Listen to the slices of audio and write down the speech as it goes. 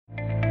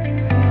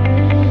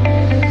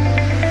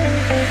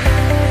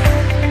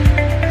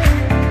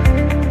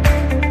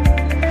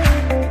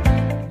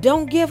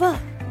Don't give up.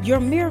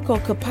 Your miracle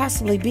could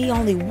possibly be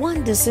only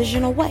one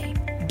decision away.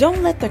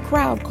 Don't let the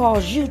crowd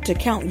cause you to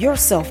count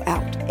yourself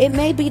out. It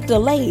may be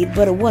delayed,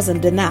 but it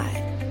wasn't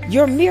denied.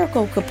 Your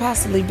miracle could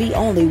possibly be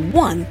only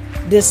one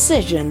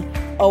decision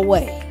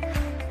away.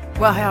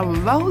 Well,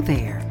 hello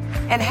there,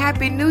 and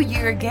Happy New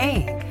Year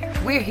again.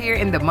 We're here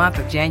in the month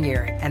of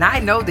January, and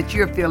I know that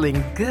you're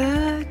feeling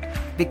good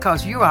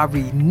because you are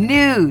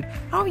renewed.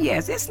 Oh,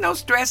 yes, it's no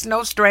stress,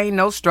 no strain,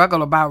 no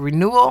struggle about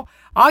renewal.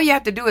 All you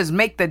have to do is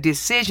make the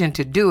decision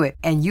to do it,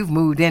 and you've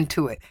moved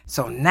into it.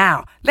 So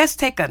now, let's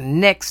take a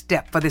next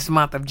step for this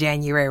month of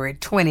January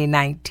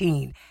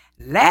 2019.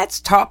 Let's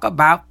talk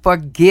about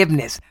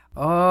forgiveness.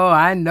 Oh,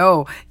 I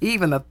know.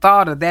 Even the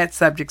thought of that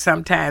subject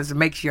sometimes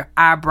makes your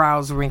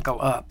eyebrows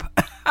wrinkle up.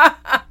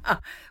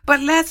 But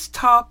let's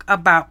talk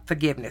about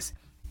forgiveness.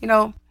 You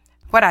know,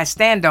 what I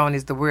stand on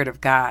is the Word of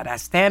God. I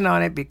stand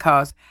on it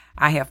because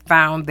I have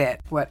found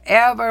that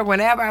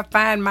whenever I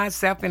find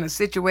myself in a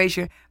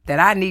situation that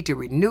I need to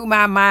renew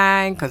my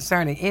mind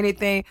concerning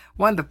anything,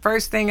 one of the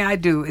first thing I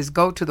do is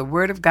go to the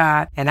Word of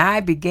God, and I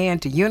begin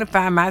to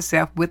unify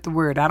myself with the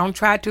Word. I don't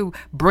try to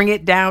bring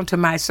it down to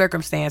my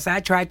circumstance. I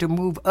try to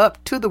move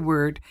up to the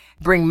Word,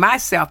 bring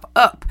myself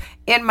up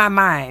in my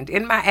mind,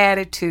 in my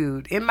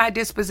attitude, in my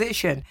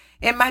disposition,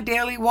 in my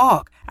daily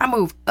walk. I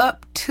move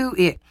up to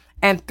it.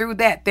 And through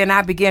that, then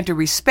I begin to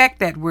respect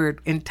that Word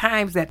in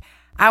times that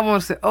I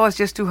want to say, oh, it's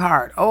just too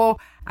hard. Oh,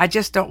 I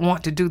just don't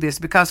want to do this.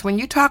 Because when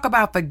you talk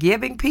about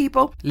forgiving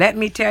people, let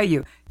me tell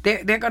you, there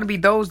are going to be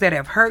those that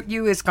have hurt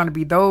you. It's going to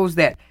be those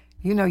that,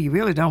 you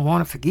really don't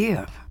want to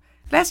forgive.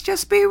 Let's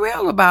just be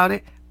real about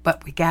it.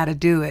 But we got to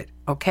do it,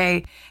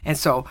 okay? And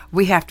so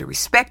we have to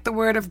respect the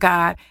Word of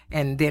God,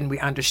 and then we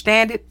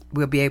understand it,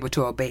 we'll be able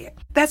to obey it.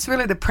 That's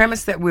really the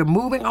premise that we're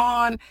moving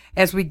on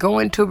as we go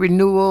into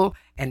renewal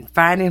and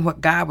finding what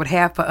God would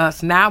have for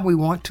us. Now we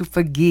want to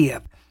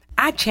forgive.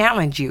 I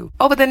challenge you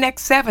over the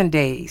next 7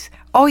 days.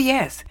 Oh,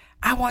 yes,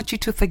 I want you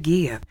to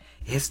forgive.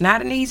 It's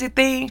not an easy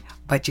thing,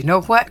 but you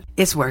know what?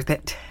 It's worth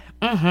it.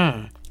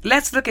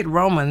 Let's look at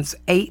Romans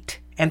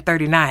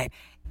 8:39.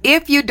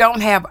 If you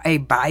don't have a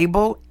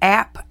Bible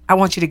app, I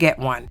want you to get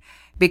one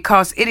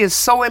because it is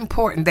so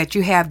important that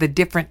you have the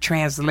different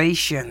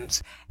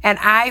translations. And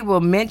I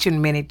will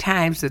mention many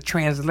times the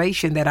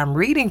translation that I'm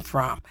reading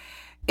from.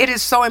 It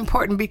is so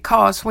important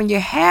because when you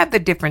have the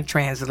different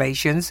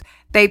translations,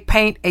 they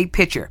paint a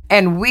picture.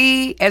 And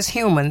we as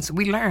humans,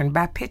 we learn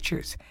by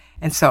pictures.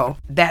 And so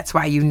that's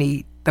why you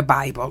need the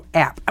Bible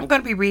app. I'm going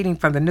to be reading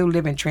from the New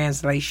Living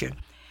Translation.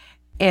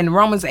 In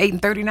Romans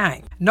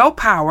 8:39, no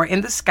power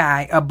in the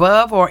sky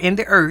above or in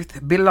the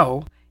earth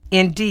below,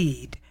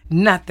 indeed,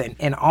 nothing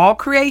in all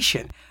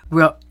creation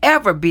will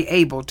ever be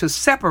able to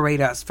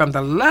separate us from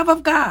the love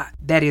of God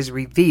that is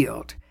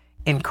revealed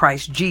in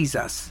Christ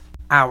Jesus,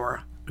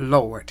 our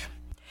Lord.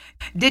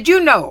 Did you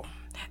know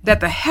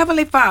that the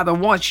Heavenly Father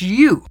wants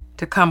you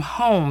to come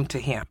home to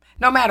Him?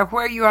 No matter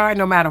where you are,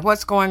 no matter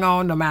what's going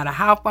on, no matter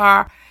how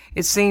far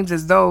it seems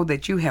as though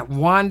that you have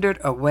wandered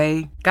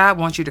away, God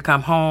wants you to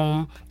come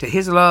home to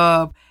His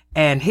love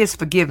and His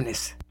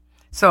forgiveness.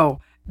 So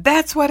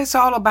that's what it's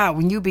all about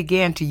when you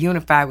begin to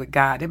unify with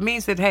God. It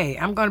means that, hey,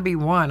 I'm going to be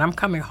one. I'm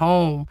coming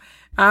home.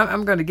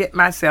 I'm going to get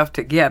myself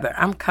together.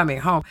 I'm coming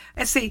home.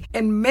 And see,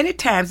 and many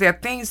times there are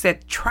things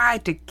that try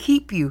to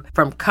keep you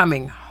from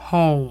coming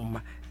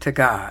home to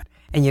God.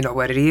 And you know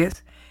what it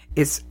is?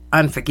 It's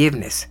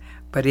unforgiveness.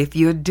 But if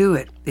you do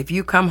it, if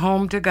you come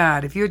home to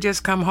God, if you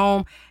just come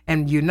home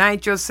and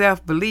unite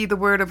yourself, believe the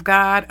Word of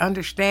God,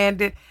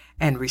 understand it,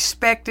 and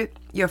respect it,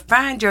 you'll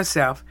find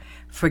yourself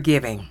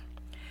forgiving.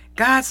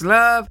 God's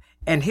love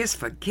and His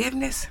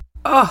forgiveness,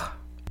 oh,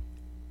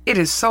 it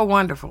is so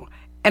wonderful.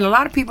 And a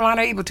lot of people aren't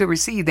able to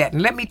receive that.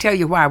 And let me tell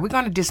you why. We're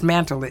going to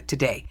dismantle it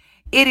today.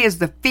 It is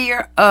the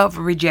fear of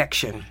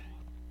rejection.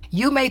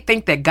 You may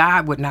think that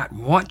God would not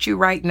want you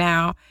right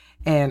now,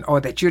 or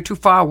that you're too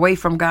far away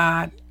from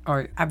God,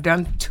 or I've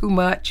done too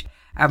much.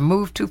 I've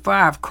moved too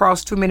far. I've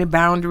crossed too many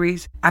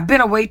boundaries. I've been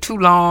away too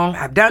long.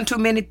 I've done too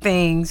many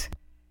things.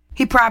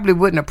 He probably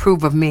wouldn't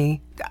approve of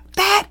me.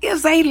 That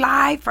is a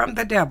lie from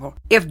the devil.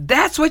 If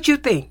that's what you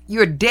think,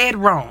 you're dead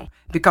wrong.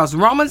 Because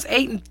Romans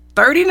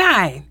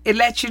 8:39, it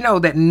lets you know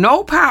that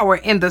no power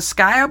in the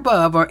sky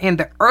above or in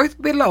the earth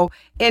below,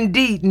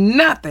 indeed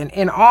nothing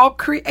in all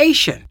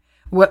creation,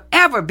 will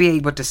ever be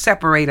able to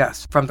separate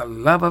us from the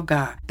love of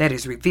God that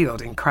is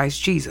revealed in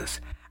Christ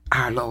Jesus,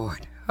 our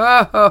Lord.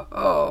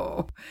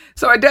 Oh.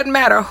 So it doesn't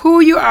matter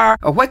who you are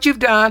or what you've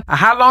done or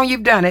how long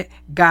you've done it,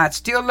 God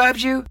still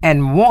loves you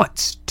and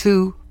wants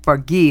to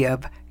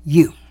forgive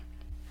you.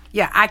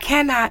 Yeah, I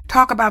cannot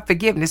talk about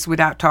forgiveness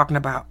without talking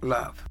about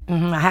love.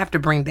 I have to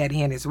bring that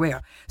in as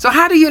well. So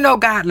how do you know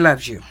God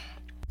loves you?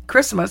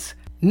 Christmas,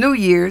 New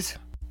Year's,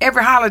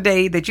 every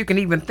holiday that you can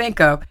even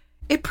think of,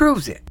 it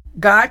proves it.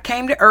 God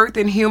came to earth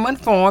in human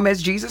form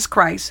as Jesus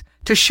Christ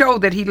to show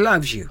that He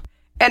loves you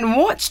and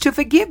wants to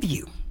forgive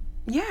you.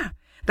 Yeah.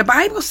 The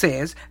Bible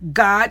says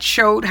God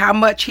showed how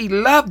much He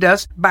loved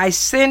us by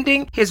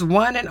sending His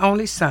one and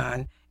only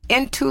Son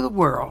into the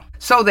world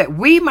so that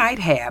we might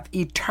have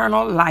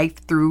eternal life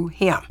through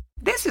him.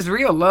 This is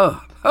real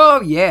love.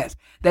 Oh, yes,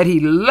 that he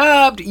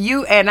loved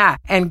you and I,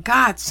 and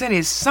God sent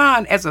his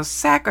son as a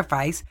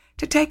sacrifice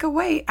to take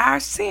away our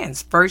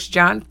sins. 1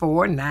 John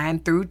 4, 9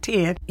 through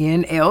 10,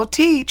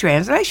 NLT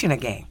translation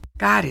again.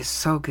 God is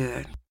so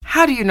good.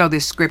 How do you know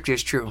this scripture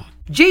is true?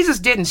 Jesus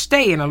didn't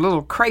stay in a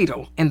little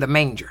cradle in the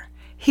manger.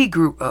 He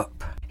grew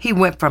up. He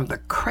went from the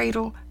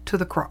cradle to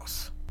the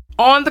cross.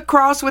 On the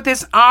cross with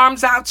his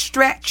arms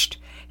outstretched,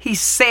 he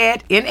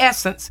said, in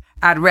essence,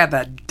 I'd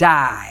rather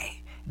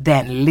die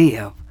than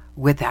live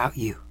without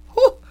you.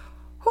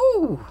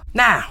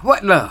 Now,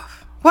 what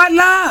love? What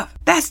love?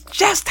 That's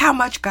just how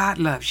much God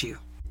loves you.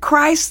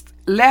 Christ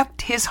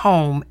left his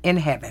home in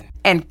heaven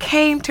and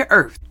came to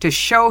earth to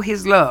show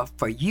his love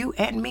for you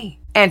and me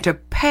and to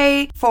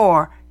pay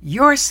for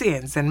your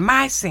sins and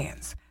my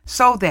sins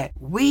so that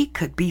we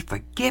could be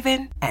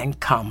forgiven and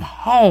come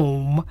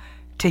home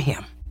to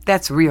him.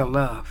 That's real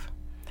love.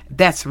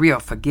 That's real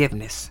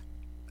forgiveness.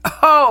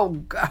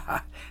 Oh,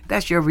 God,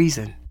 that's your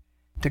reason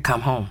to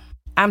come home.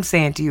 I'm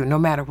saying to you, no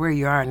matter where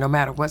you are, no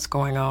matter what's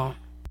going on,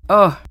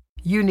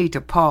 you need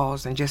to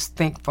pause and just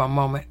think for a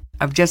moment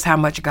of just how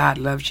much God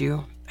loves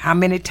you. How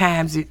many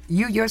times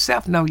you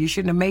yourself know you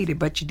shouldn't have made it,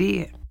 but you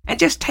did. And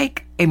just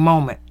take a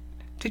moment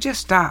to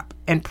just stop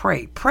and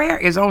pray. Prayer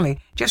is only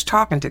just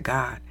talking to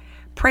God.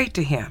 Pray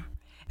to him.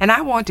 And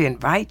I want to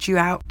invite you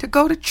out to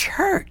go to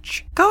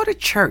church. Go to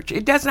church.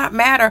 It does not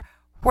matter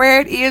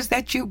where it is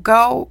that you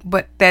go,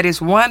 but that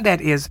is one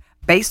that is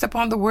based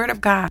upon the word of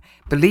God.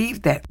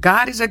 Believe that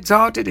God is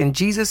exalted and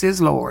Jesus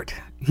is Lord.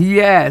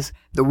 Yes,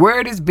 the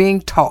word is being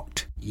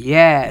taught.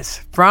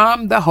 Yes,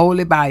 from the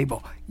Holy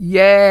Bible.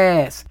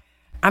 Yes.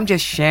 I'm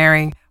just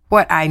sharing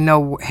what I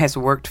know has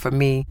worked for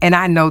me, and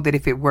I know that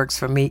if it works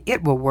for me,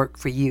 it will work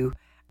for you.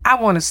 I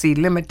want to see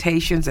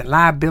limitations and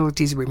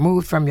liabilities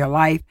removed from your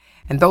life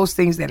and those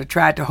things that have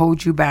tried to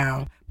hold you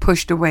bound,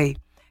 pushed away.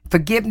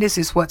 Forgiveness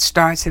is what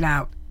starts it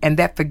out, and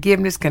that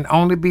forgiveness can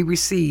only be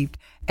received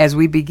as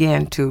we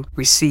begin to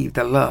receive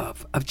the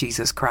love of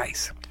Jesus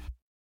Christ.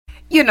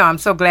 You know, I'm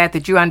so glad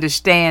that you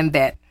understand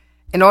that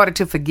in order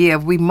to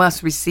forgive, we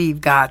must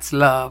receive God's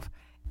love.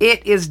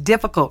 It is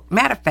difficult.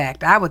 Matter of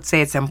fact, I would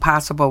say it's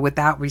impossible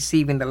without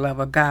receiving the love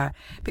of God,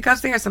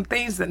 because there are some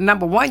things that,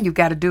 number one, you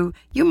got to do.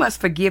 You must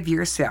forgive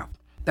yourself.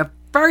 The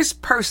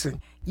first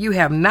person you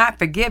have not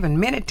forgiven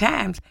many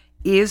times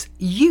is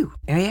you.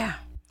 Yeah.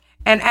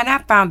 And I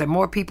found that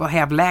more people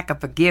have lack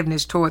of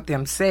forgiveness toward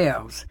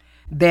themselves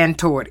than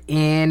toward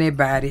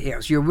anybody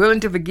else. You're willing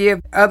to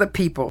forgive other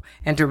people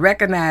and to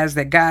recognize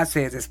that God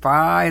says, as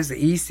far as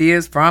the east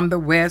is from the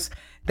west,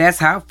 that's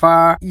how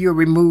far you're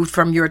removed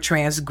from your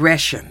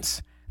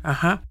transgressions.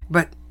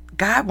 But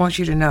God wants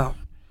you to know,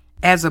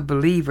 as a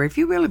believer, if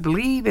you really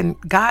believe in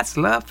God's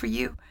love for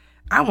you,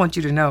 I want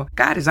you to know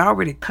God has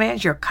already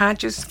cleansed your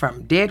conscience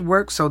from dead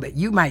works so that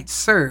you might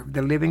serve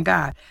the living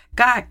God.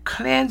 God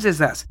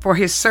cleanses us for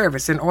his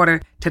service in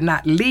order to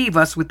not leave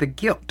us with the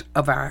guilt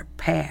of our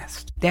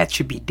past. That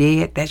should be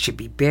dead. That should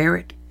be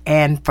buried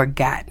and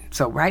forgotten.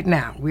 So right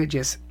now, we're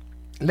just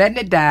letting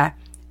it die,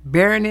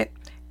 burying it,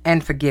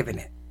 and forgiving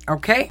it.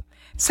 Okay?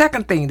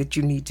 Second thing that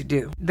you need to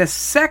do, the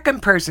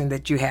second person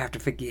that you have to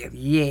forgive,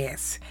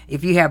 yes,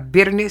 if you have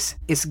bitterness,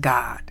 it's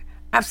God.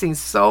 I've seen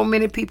so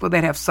many people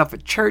that have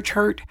suffered church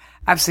hurt.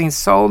 I've seen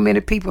so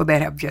many people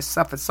that have just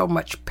suffered so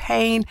much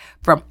pain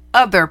from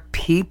other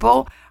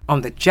people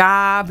on the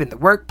job, in the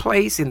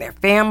workplace, in their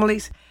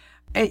families,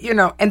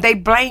 and they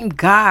blame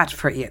God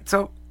for it.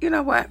 So, you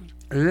know what?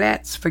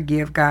 Let's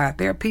forgive God.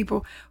 There are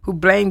people who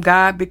blame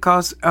God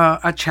because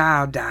a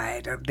child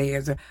died of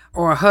theirs,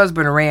 or a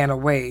husband ran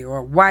away, or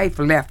a wife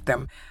left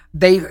them.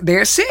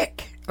 They're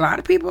sick. A lot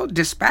of people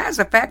despise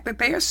the fact that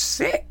they are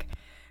sick.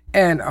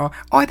 And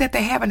or that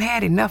they haven't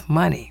had enough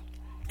money.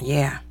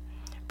 Yeah.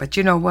 But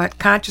you know what?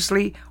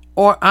 Consciously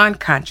or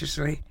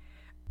unconsciously,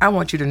 I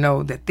want you to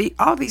know that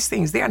all these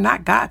things, they are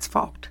not God's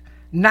fault.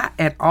 Not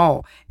at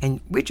all. And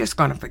we're just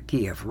going to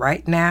forgive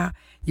right now.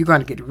 You're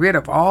going to get rid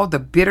of all the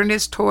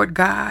bitterness toward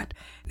God.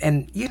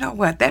 And you know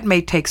what? That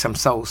may take some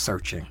soul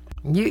searching.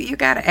 You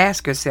got to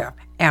ask yourself,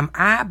 am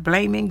I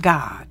blaming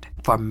God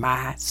for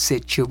my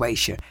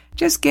situation?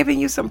 Just giving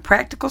you some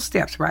practical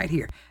steps right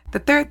here. The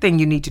third thing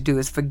you need to do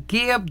is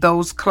forgive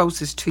those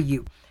closest to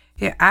you.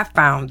 Yeah, I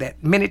found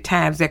that many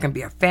times there can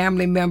be a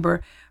family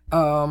member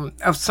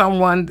of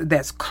someone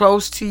that's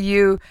close to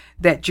you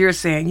that you're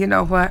saying, you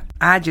know what,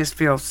 I just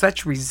feel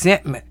such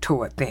resentment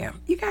toward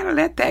them. You got to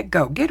let that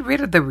go. Get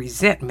rid of the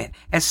resentment,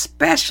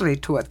 especially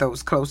toward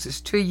those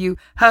closest to you,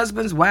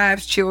 husbands,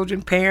 wives,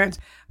 children, parents,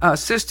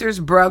 sisters,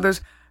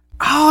 brothers.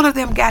 All of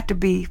them got to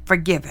be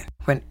forgiven.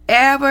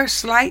 Whenever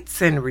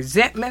slights and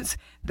resentments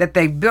that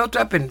they've built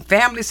up in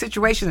family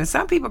situations, and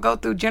some people go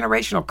through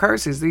generational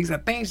curses. These are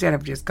things that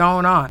have just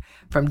gone on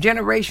from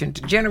generation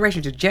to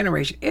generation to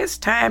generation. It's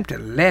time to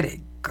let it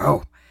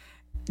go.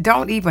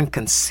 Don't even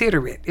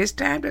consider it. It's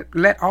time to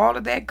let all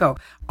of that go.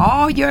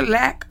 All your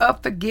lack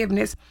of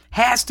forgiveness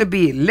has to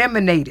be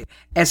eliminated,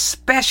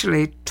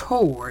 especially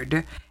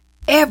toward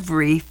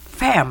every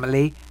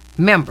family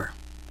member.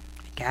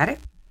 Got it?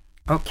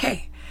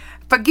 Okay.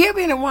 Forgive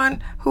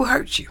anyone who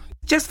hurts you.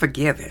 Just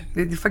forgive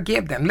him.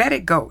 Forgive them. Let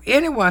it go.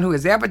 Anyone who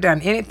has ever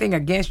done anything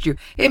against you,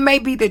 it may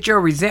be that your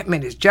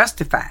resentment is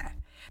justified.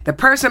 The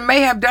person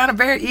may have done a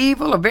very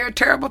evil, a very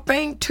terrible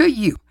thing to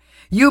you.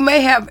 You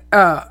may have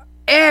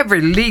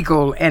every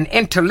legal and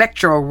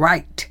intellectual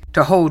right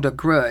to hold a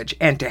grudge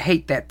and to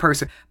hate that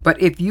person.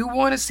 But if you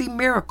want to see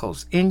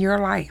miracles in your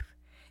life,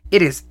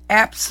 it is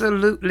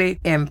absolutely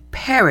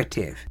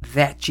imperative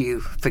that you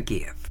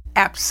forgive.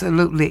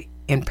 Absolutely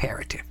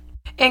imperative.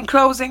 In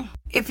closing,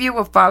 if you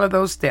will follow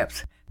those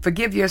steps,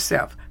 forgive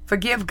yourself,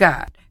 forgive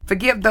God,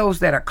 forgive those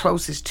that are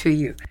closest to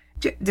you.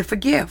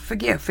 Forgive.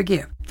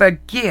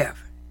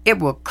 It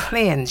will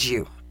cleanse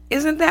you.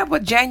 Isn't that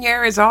what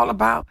January is all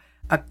about?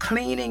 A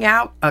cleaning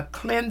out, a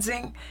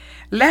cleansing.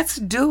 Let's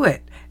do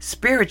it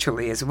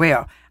spiritually as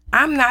well.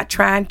 I'm not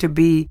trying to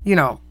be,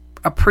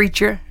 a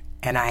preacher,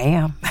 and I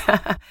am.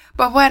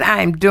 But what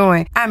I'm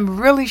doing, I'm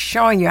really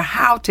showing you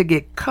how to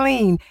get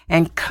clean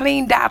and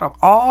cleaned out of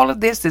all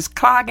of this that's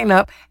clogging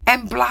up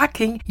and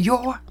blocking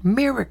your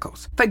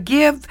miracles.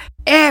 Forgive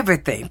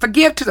everything.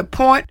 Forgive to the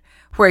point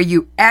where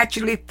you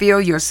actually feel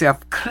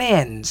yourself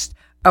cleansed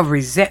of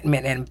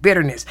resentment and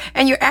bitterness,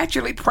 and you're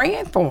actually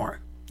praying for them.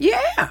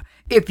 Yeah.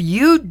 If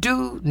you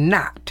do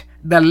not,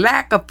 the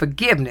lack of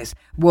forgiveness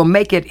will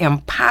make it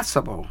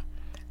impossible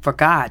for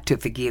God to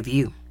forgive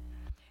you.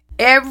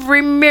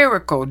 Every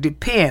miracle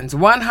depends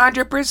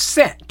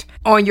 100%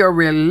 on your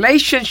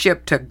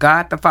relationship to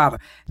God the Father.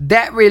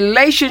 That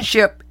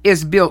relationship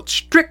is built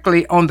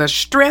strictly on the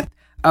strength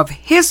of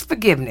His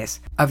forgiveness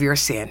of your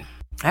sin.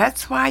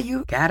 That's why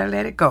you gotta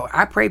let it go.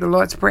 I pray the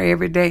Lord's Prayer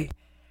every day.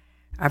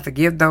 I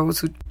forgive those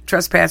who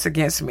trespass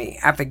against me.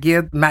 I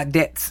forgive my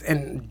debts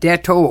and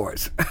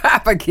debtors. I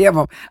forgive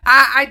them.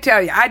 I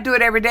tell you, I do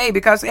it every day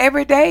because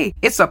every day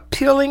it's a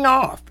peeling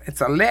off.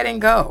 It's a letting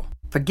go.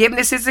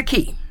 Forgiveness is the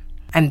key.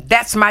 And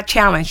that's my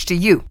challenge to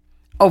you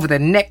over the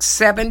next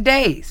 7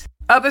 days.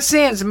 Other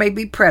sins may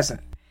be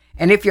present.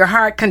 And if your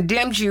heart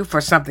condemns you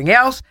for something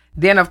else,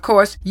 then of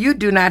course you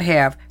do not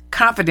have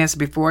confidence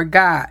before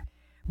God.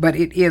 But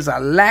it is a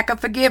lack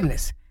of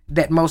forgiveness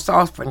that most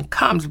often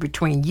comes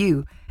between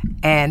you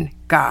and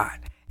God.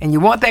 And you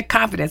want that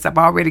confidence. I've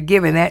already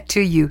given that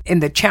to you in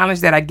the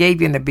challenge that I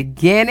gave you in the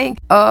beginning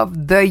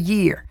of the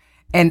year.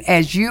 And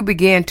as you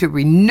begin to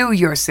renew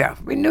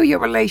yourself, renew your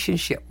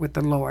relationship with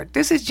the Lord.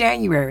 This is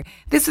January.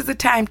 This is the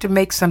time to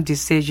make some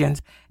decisions,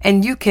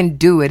 and you can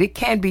do it. It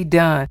can be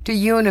done to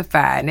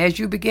unify. And as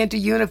you begin to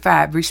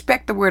unify,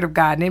 respect the Word of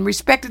God. And in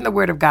respecting the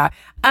Word of God,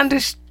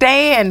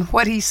 understand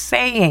what He's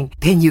saying.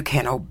 Then you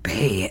can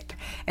obey it.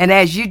 And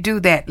as you do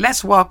that,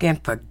 let's walk in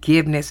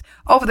forgiveness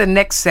over the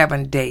next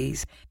 7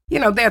 days.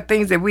 There are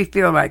things that we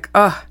feel like,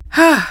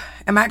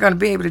 am I going to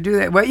be able to do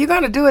that? Well, you're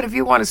going to do it if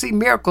you want to see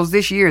miracles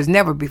this year as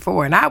never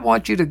before. And I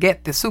want you to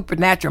get the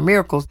supernatural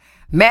miracles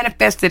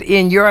manifested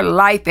in your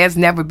life as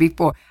never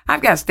before.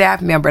 I've got a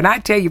staff member, and I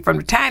tell you, from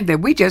the time that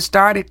we just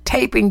started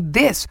taping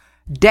this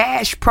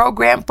DASH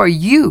program for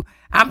you,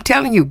 I'm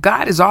telling you,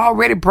 God has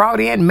already brought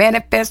in,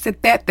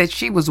 manifested that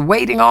she was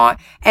waiting on,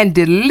 and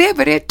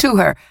delivered it to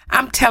her.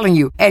 I'm telling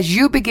you, as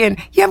you begin,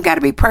 you haven't got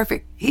to be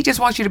perfect. He just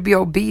wants you to be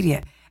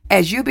obedient.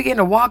 As you begin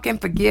to walk in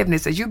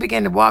forgiveness, as you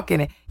begin to walk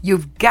in it,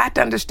 you've got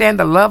to understand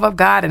the love of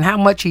God and how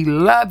much He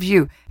loves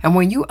you. And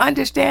when you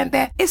understand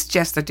that, it's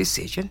just a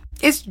decision.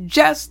 It's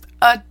just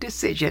a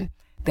decision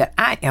that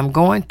I am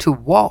going to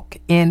walk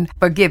in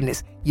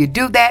forgiveness. You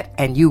do that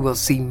and you will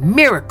see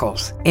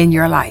miracles in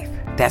your life.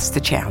 That's the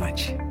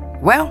challenge.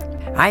 Well,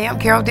 I am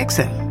Carol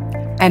Dixon,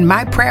 and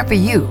my prayer for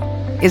you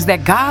is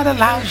that God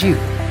allows you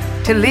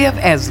to live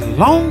as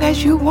long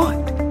as you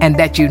want and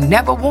that you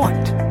never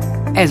want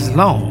as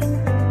long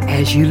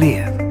as you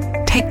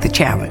live. Take the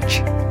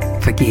challenge.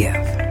 Forgive.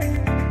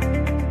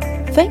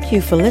 Thank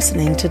you for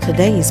listening to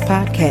today's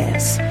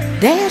podcast.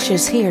 DASH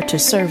is here to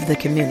serve the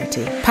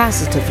community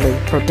positively,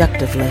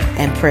 productively,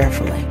 and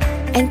prayerfully.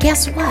 And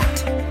guess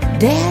what?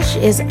 DASH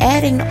is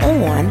adding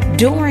on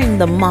during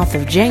the month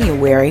of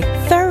January,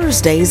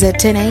 Thursdays at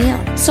 10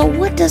 a.m. So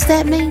what does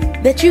that mean?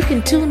 That you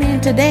can tune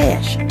in to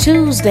DASH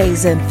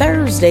Tuesdays and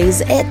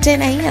Thursdays at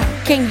 10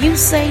 a.m. Can you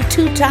say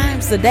 2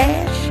 times the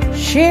DASH?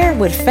 Share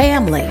with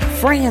family,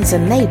 friends,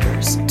 and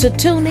neighbors to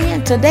tune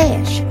in to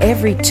DASH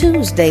every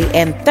Tuesday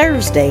and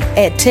Thursday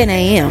at 10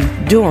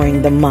 a.m.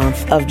 during the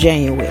month of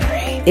January.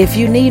 If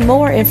you need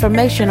more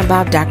information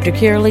about Dr.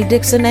 Carol Lee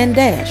Dixon and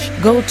DASH,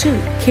 go to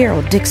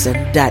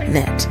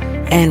caroldixon.net,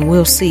 and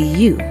we'll see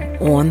you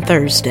on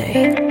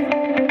Thursday.